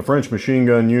French machine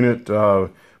gun unit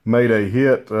made a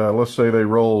hit. Let's say they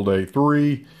rolled a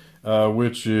 3,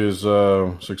 which is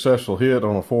a successful hit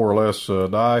on a 4 or less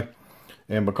die,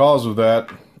 and because of that,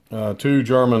 2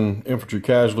 German infantry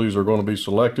casualties are going to be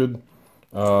selected,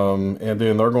 and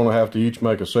then they're going to have to each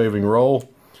make a saving roll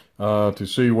to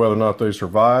see whether or not they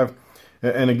survive.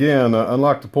 And again,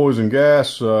 unlike the poison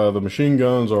gas, the machine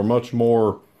guns are much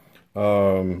more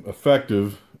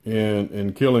effective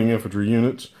in killing infantry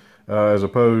units as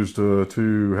opposed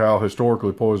to how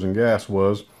historically poison gas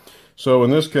was. So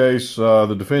in this case,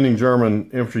 the defending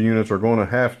German infantry units are going to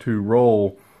have to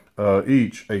roll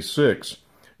each a 6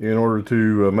 in order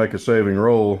to make a saving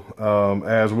roll.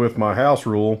 As with my house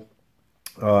rule,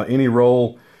 any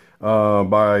roll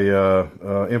by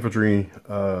infantry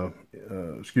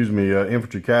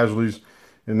casualties,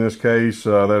 in this case,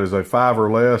 that is a 5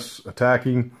 or less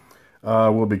attacking,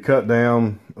 will be cut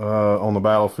down on the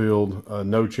battlefield.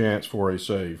 No chance for a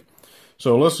save.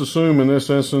 So let's assume in this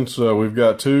instance we've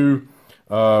got 2.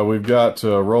 We've got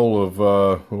a roll of,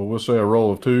 we'll say a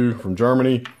roll of 2 from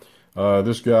Germany.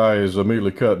 This guy is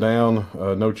immediately cut down.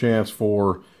 No chance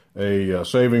for a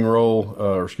saving roll,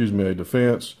 a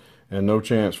defense, and no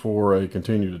chance for a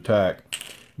continued attack.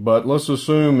 But let's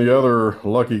assume the other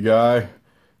lucky guy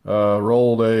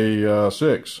rolled a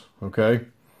 6, okay?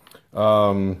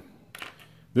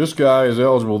 This guy is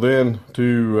eligible then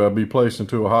to be placed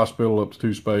into a hospital up to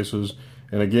 2 spaces.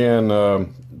 And again,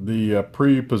 the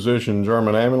pre-positioned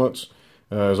German ambulance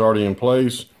is already in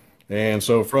place. And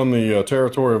so from the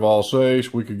territory of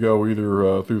Alsace, we could go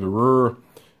either through the Ruhr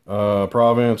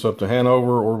province up to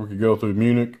Hanover, or we could go through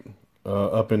Munich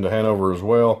up into Hanover as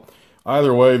well.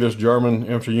 Either way, this German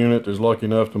infantry unit is lucky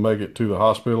enough to make it to the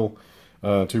hospital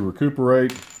to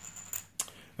recuperate.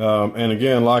 And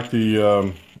again, like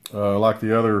the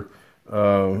other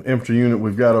infantry unit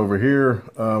we've got over here,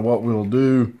 what we'll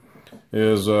do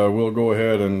is we'll go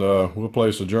ahead and we'll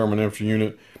place a German infantry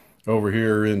unit over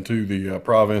here into the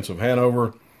province of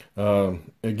Hanover,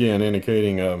 again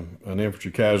indicating an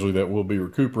infantry casualty that will be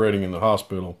recuperating in the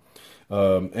hospital.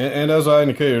 And as I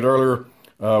indicated earlier,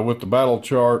 with the battle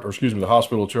chart, or the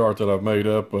hospital chart that I've made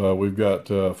up, we've got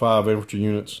 5 infantry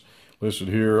units listed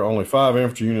here. Only 5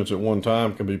 infantry units at one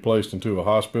time can be placed into a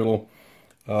hospital.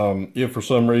 If for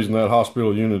some reason that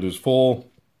hospital unit is full,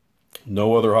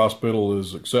 no other hospital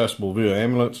is accessible via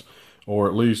ambulance, or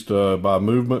at least by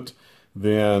movement,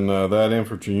 then that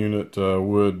infantry unit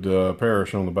would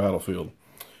perish on the battlefield.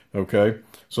 Okay,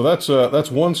 so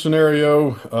that's one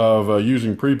scenario of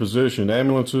using pre-positioned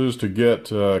ambulances to get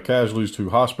casualties to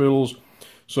hospitals.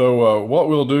 So what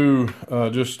we'll do,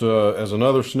 just as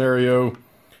another scenario,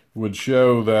 would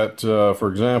show that, for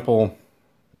example,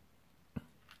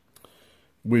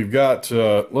 we've got,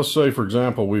 let's say, for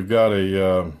example, we've got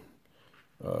an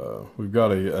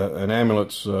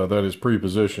ambulance that is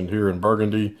pre-positioned here in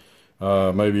Burgundy.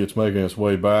 Maybe it's making its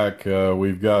way back.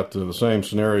 We've got the same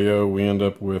scenario. We end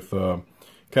up with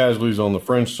casualties on the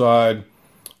French side.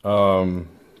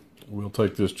 We'll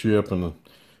take this chip and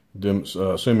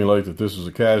simulate that this is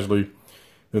a casualty.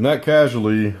 Then that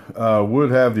casualty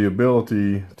would have the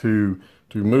ability to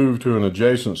move to an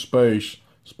adjacent space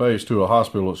to a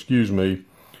hospital,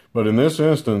 But in this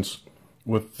instance,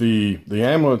 with the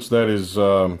ambulance that is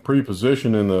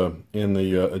pre-positioned in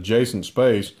the adjacent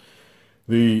space,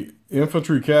 the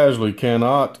infantry casualty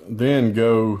cannot then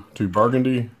go to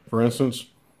Burgundy, for instance,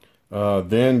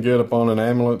 then get upon an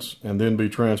ambulance and then be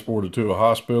transported to a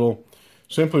hospital,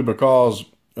 simply because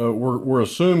we're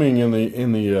assuming in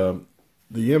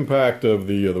the impact of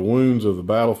the wounds of the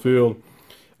battlefield,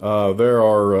 There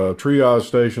are triage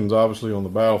stations, obviously, on the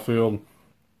battlefield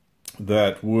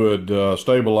that would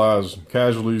stabilize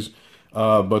casualties.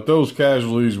 But those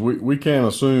casualties, we can't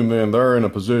assume then they're in a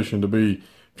position to be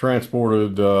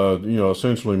transported,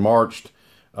 essentially marched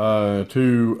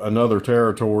to another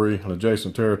territory, an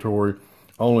adjacent territory,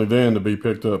 only then to be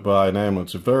picked up by an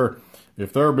ambulance. If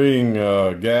they're being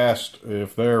gassed,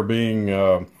 if they're being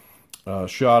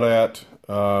shot at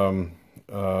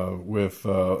with,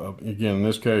 again, in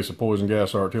this case, a poison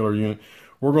gas artillery unit,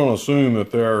 we're going to assume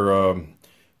that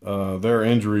their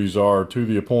injuries are to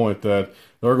the point that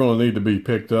they're going to need to be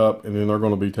picked up, and then they're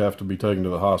going to have to be taken to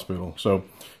the hospital. So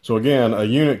again, a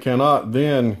unit cannot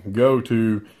then go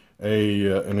to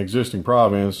an existing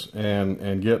province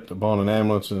and get upon an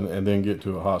ambulance and then get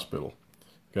to a hospital.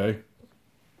 Okay.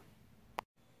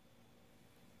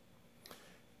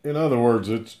 In other words,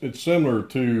 it's similar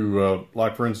to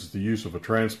like, for instance, the use of a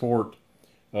transport,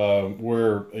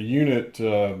 where a unit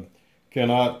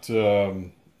cannot, they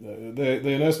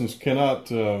in essence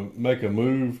cannot make a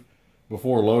move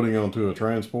before loading onto a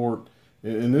transport.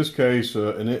 In this case,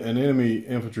 an enemy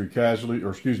infantry casualty,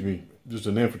 or excuse me, just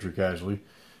an infantry casualty,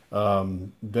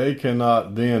 they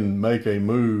cannot then make a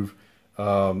move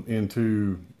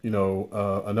into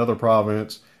another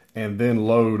province and then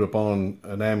load upon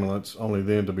an ambulance, only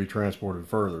then to be transported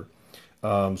further.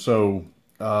 In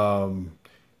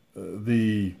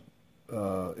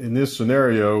this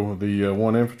scenario, the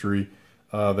one infantry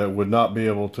that would not be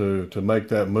able to make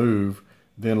that move,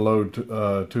 then load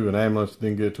to an ambulance,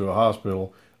 then get to a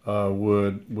hospital,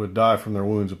 would die from their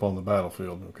wounds upon the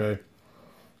battlefield. Okay.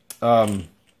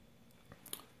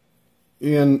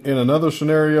 In another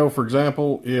scenario, for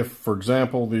example, if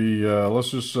let's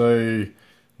just say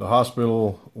the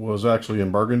hospital was actually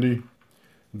in Burgundy,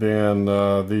 then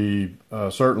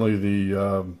certainly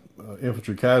the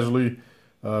infantry casualty,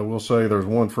 we'll say there's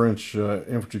one French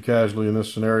infantry casualty in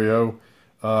this scenario,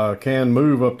 can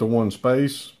move up to one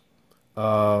space,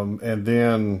 and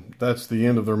then that's the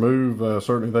end of their move.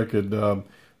 Certainly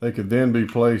they could then be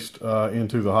placed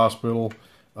into the hospital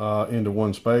into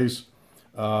one space.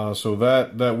 So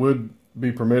that would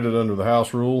be permitted under the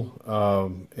house rule,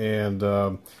 and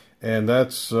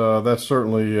that's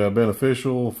certainly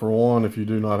beneficial, for one, if you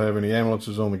do not have any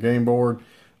ambulances on the game board,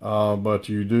 but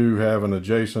you do have an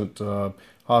adjacent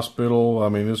hospital. I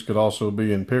mean, this could also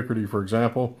be in Picardy, for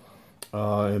example,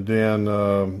 and then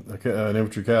an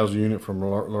infantry casualty unit from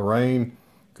Lorraine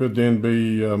could then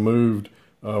be moved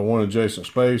one adjacent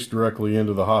space directly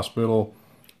into the hospital.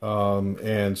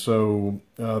 And so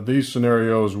these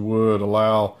scenarios would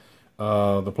allow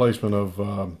the placement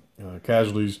of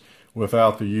casualties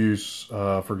without the use,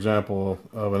 for example,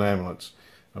 of an ambulance.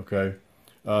 Okay,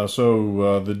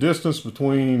 so the distance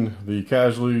between the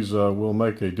casualties will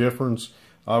make a difference.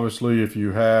 Obviously, if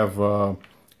you have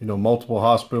multiple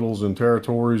hospitals in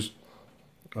territories,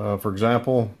 for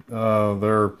example,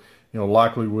 there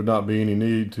likely would not be any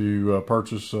need to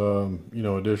purchase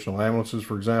additional ambulances,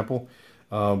 for example.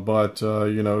 But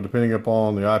depending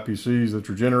upon the IPCs that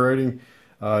you're generating,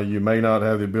 you may not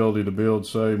have the ability to build,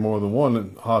 say, more than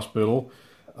one hospital,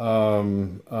 or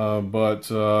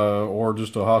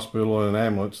just a hospital and an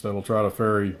ambulance that'll try to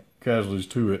ferry casualties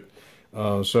to it.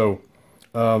 So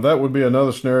that would be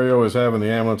another scenario, is having the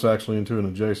ambulance actually into an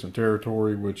adjacent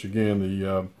territory, which again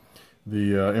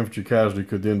the infantry casualty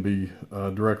could then be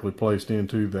directly placed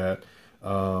into that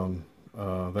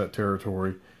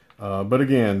territory. But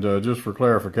again, just for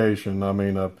clarification, I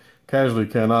mean, a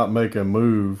casualty cannot make a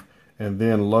move and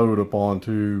then load upon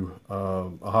to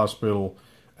a hospital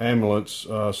ambulance,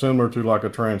 similar to like a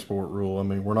transport rule. I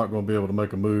mean, we're not going to be able to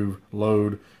make a move,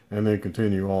 load, and then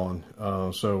continue on.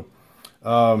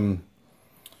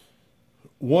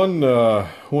 One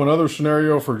other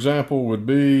scenario, for example, would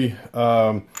be,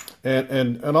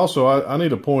 and also I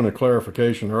need a point of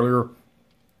clarification earlier.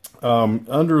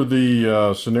 Under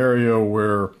the scenario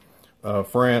where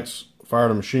France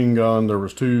fired a machine gun, there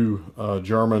was two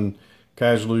German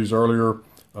casualties earlier.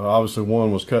 Obviously,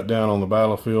 one was cut down on the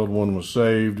battlefield, one was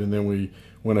saved, and then we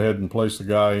went ahead and placed the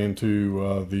guy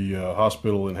into the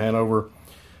hospital in Hanover.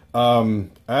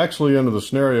 Actually, under the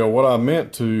scenario, what I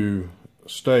meant to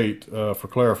state for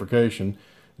clarification,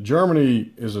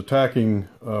 Germany is attacking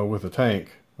with a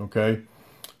tank, okay?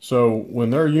 So when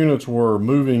their units were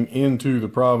moving into the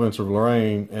province of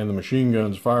Lorraine and the machine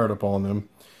guns fired upon them,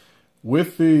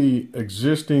 with the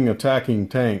existing attacking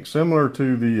tank, similar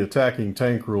to the attacking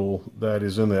tank rule that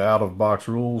is in the out-of-box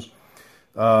rules,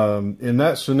 in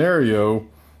that scenario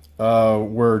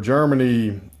where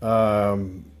Germany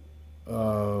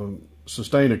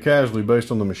sustained a casualty based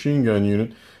on the machine gun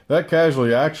unit, that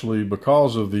casualty actually,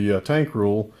 because of the tank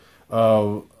rule,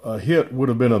 a hit would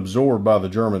have been absorbed by the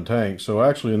German tank. So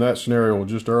actually in that scenario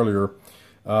just earlier,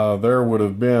 there would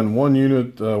have been one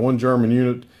German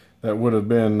unit that would have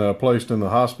been placed in the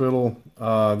hospital.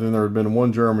 Then there had been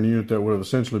one German unit that would have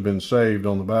essentially been saved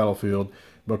on the battlefield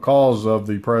because of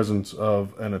the presence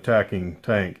of an attacking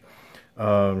tank.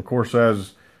 Of course,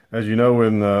 as you know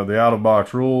in the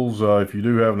out-of-box rules, if you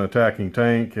do have an attacking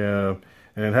tank,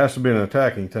 and it has to be an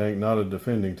attacking tank, not a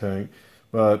defending tank,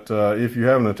 but if you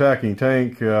have an attacking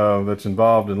tank that's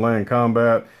involved in land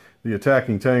combat, the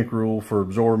attacking tank rule for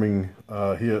absorbing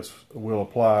hits will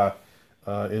apply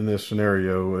in this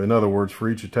scenario. In other words, for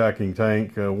each attacking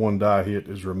tank, one die hit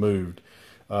is removed.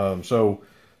 So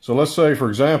let's say, for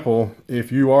example,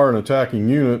 if you are an attacking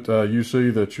unit, you see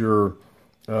that your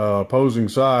opposing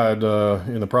side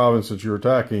in the province that you're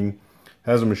attacking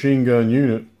has a machine gun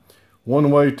unit.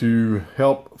 One way to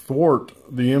help thwart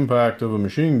the impact of a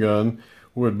machine gun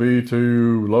would be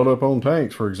to load up on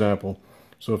tanks, for example.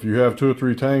 So if you have 2 or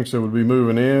 3 tanks that would be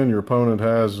moving in, your opponent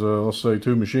has, let's say,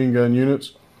 2 machine gun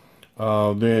units,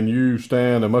 then you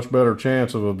stand a much better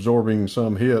chance of absorbing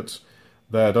some hits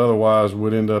that otherwise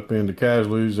would end up into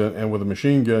casualties, and with a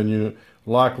machine gun unit,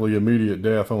 likely immediate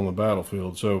death on the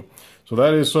battlefield. So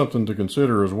that is something to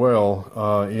consider as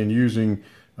well in using,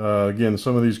 again,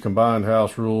 some of these combined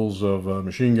house rules of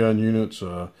machine gun units,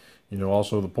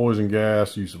 also the poison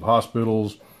gas, use of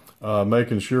hospitals,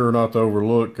 making sure not to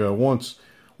overlook once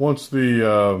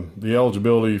the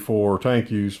eligibility for tank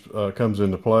use comes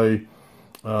into play,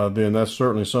 then that's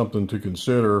certainly something to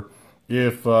consider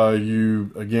if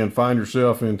you, again, find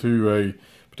yourself into a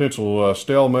potential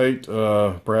stalemate,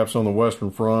 perhaps on the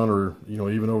Western Front or,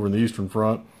 even over in the Eastern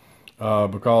Front,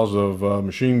 because of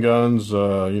machine guns,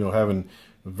 having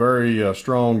very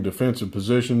strong defensive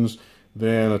positions.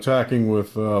 Then attacking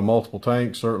with multiple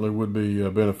tanks certainly would be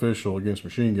beneficial against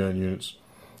machine gun units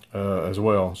as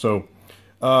well. So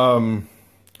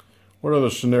what other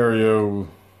scenario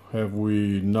have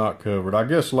we not covered? I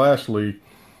guess lastly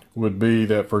would be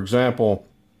that, for example,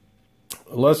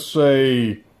 let's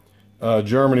say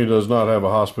Germany does not have a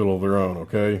hospital of their own,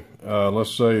 okay?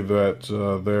 Let's say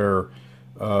that their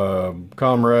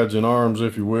comrades in arms,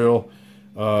 if you will,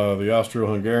 the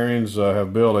Austro-Hungarians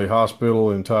have built a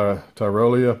hospital in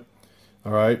Tyrolia,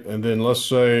 all right? And then let's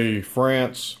say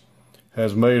France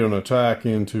has made an attack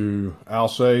into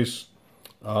Alsace,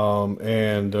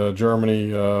 and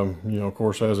Germany, of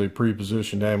course, has a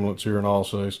pre-positioned ambulance here in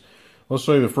Alsace. Let's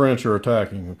say the French are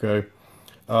attacking, okay?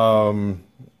 Well,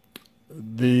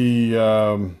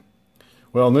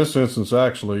 in this instance,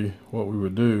 actually, what we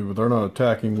would do, but they're not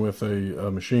attacking with a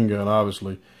machine gun,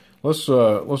 obviously. Let's do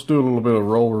a little bit of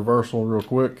role reversal real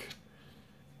quick,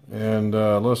 and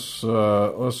let's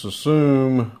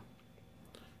assume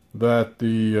that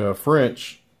the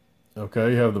French,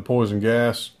 okay, have the poison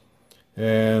gas,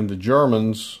 and the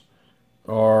Germans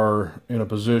are in a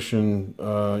position,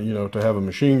 to have a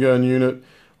machine gun unit,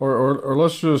 or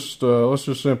let's just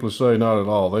simply say not at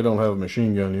all. They don't have a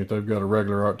machine gun unit. They've got a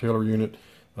regular artillery unit,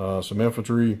 some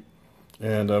infantry,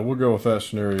 and we'll go with that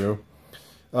scenario.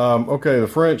 Okay, the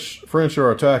French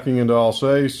are attacking into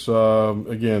Alsace.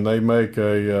 Again, they make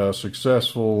a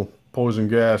successful poison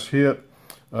gas hit.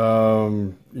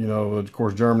 Of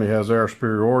course, Germany has air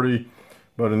superiority,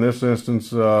 but in this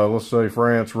instance, let's say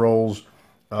France rolls.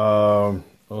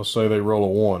 Let's say they roll a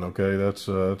 1. Okay, that's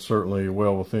certainly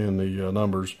well within the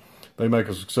numbers. They make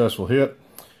a successful hit.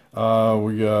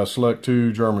 We select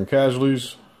 2 German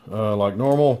casualties like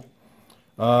normal.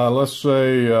 Let's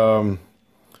say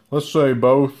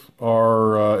both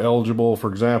are eligible, for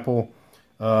example,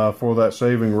 for that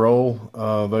saving roll.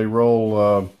 They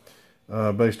roll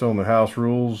based on the house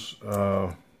rules.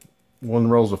 One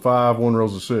rolls a 5, one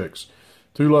rolls a 6.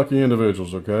 2 lucky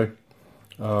individuals, okay?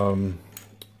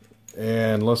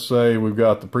 And let's say we've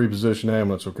got the pre-positioned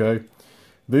ambulance, okay?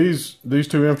 These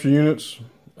 2 infantry units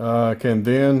can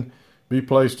then be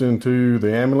placed into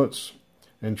the ambulance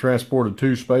and transported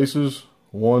 2 spaces,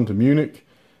 one to Munich,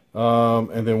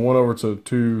 and then one over to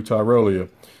Tyrolia.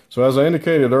 So as I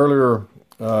indicated earlier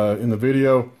in the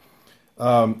video,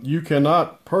 you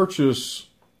cannot purchase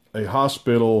a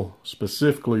hospital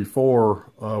specifically for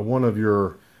one of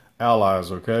your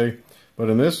allies, okay? But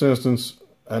in this instance,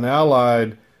 an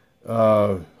allied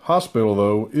hospital,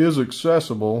 though, is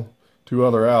accessible to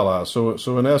other allies.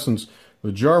 So in essence,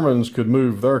 the Germans could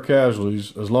move their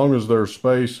casualties as long as there's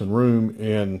space and room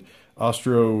in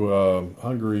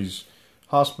Austro-Hungary's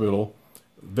hospital.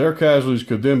 Their casualties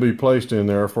could then be placed in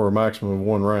there for a maximum of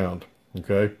 1 round.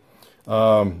 Okay.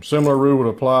 Similar rule would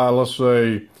apply. Let's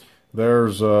say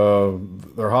there's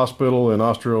their hospital in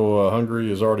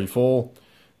Austro-Hungary is already full.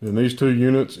 And these two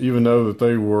units, even though that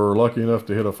they were lucky enough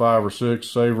to hit a 5 or 6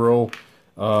 save roll,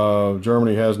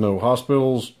 Germany has no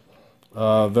hospitals.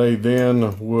 They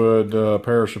then would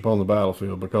perish upon the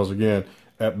battlefield because, again,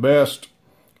 at best,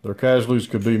 their casualties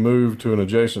could be moved to an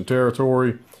adjacent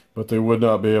territory, but they would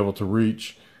not be able to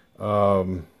reach,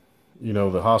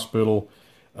 the hospital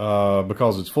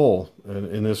because it's full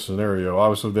in this scenario.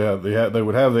 Obviously, they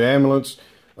would have the ambulance,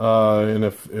 and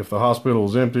if the hospital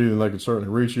was empty, then they could certainly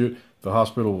reach it. If the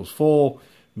hospital was full,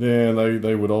 then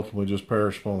they would ultimately just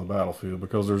perish upon the battlefield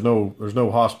because there's no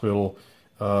hospital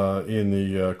in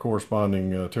the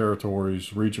corresponding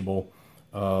territories reachable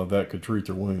that could treat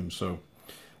their wounds. So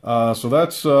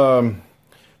that's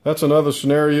another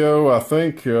scenario. I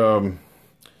think that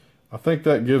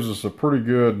gives us a pretty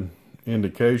good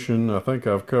indication. I think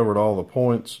I've covered all the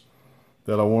points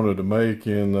that I wanted to make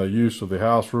in the use of the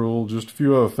house rule. Just a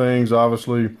few other things.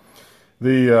 Obviously,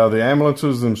 the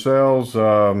ambulances themselves,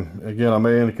 again, I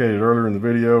may have indicated earlier in the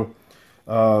video,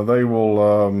 they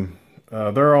will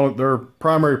their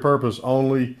primary purpose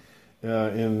only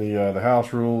in the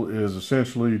house rule is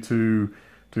essentially to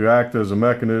act as a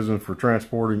mechanism for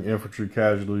transporting infantry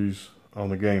casualties on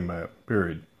the game map,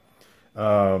 period.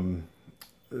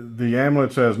 The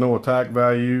ambulance has no attack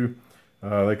value.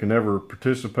 They can never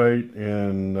participate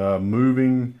in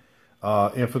moving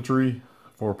infantry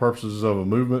for purposes of a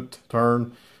movement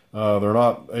turn. They're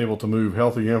not able to move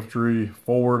healthy infantry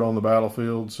forward on the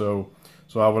battlefield, so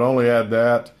I would only add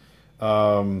that.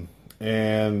 The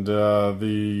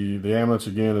ambulance,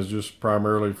 again, is just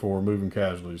primarily for moving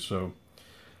casualties. So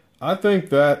I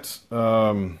think that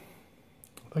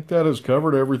has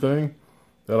covered everything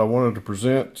that I wanted to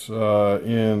present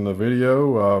in the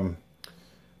video.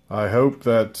 I hope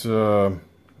that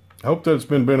it's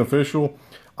been beneficial.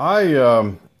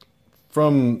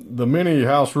 From the many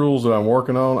house rules that I'm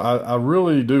working on, I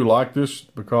really do like this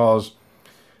because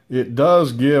it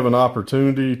does give an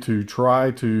opportunity to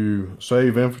try to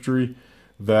save infantry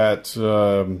that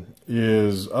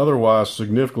is otherwise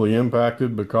significantly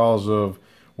impacted because of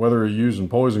whether you're using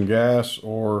poison gas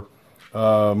or,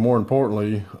 more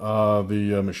importantly,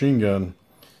 the machine gun.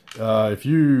 If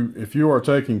you are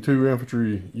taking 2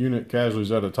 infantry unit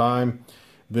casualties at a time,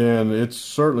 then it's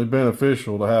certainly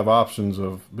beneficial to have options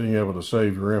of being able to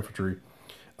save your infantry.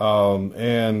 Because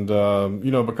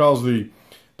the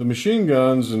machine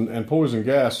guns and poison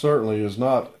gas certainly is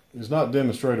not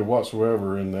demonstrated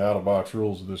whatsoever in the out-of-box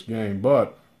rules of this game,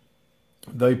 but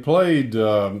they played,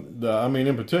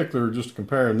 in particular, just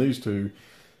comparing these two,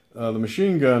 the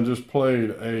machine gun just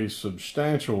played a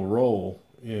substantial role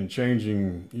in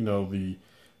changing,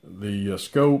 the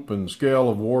scope and scale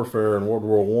of warfare in World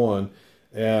War I.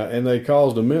 And they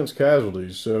caused immense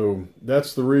casualties. So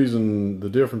that's the reason, the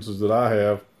differences that I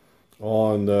have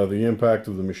on the impact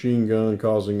of the machine gun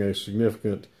causing a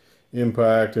significant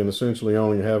impact and essentially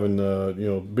only having,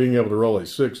 being able to roll a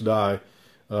 6 die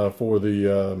for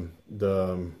the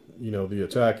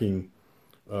attacking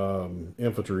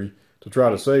infantry to try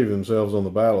to save themselves on the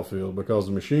battlefield, because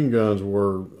the machine guns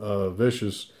were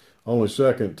vicious only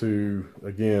second to,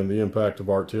 again, the impact of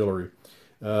artillery.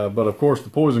 But of course, the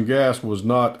poison gas was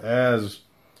not as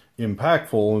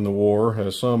impactful in the war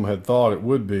as some had thought it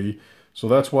would be. So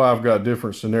that's why I've got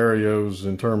different scenarios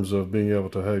in terms of being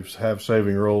able to have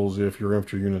saving rolls if your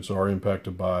infantry units are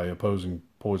impacted by opposing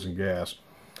poison gas.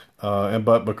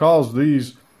 But because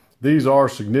these are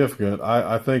significant,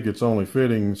 I think it's only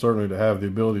fitting certainly to have the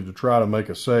ability to try to make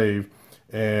a save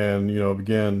and,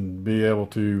 again, be able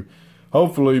to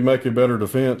hopefully make a better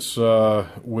defense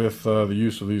with the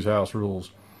use of these house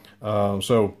rules. All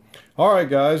right,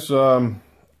 guys,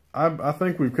 I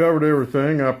think we've covered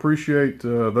everything. I appreciate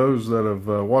those that have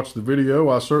watched the video.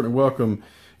 I certainly welcome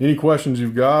any questions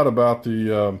you've got about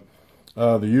the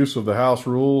use of the house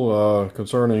rule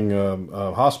concerning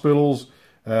hospitals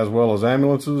as well as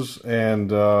ambulances,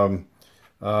 and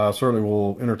certainly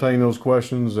will entertain those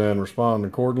questions and respond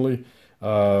accordingly.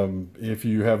 If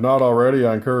you have not already,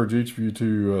 I encourage each of you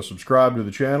to subscribe to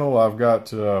the channel. I've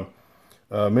got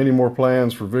many more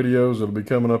plans for videos that will be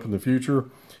coming up in the future.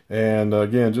 And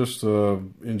again, just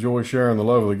enjoy sharing the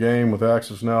love of the game with the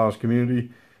Axis and Allies community,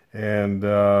 and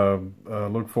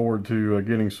look forward to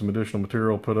getting some additional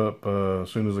material put up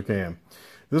as soon as I can.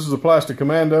 This is the Plastic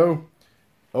Commando,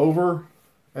 over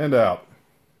and out.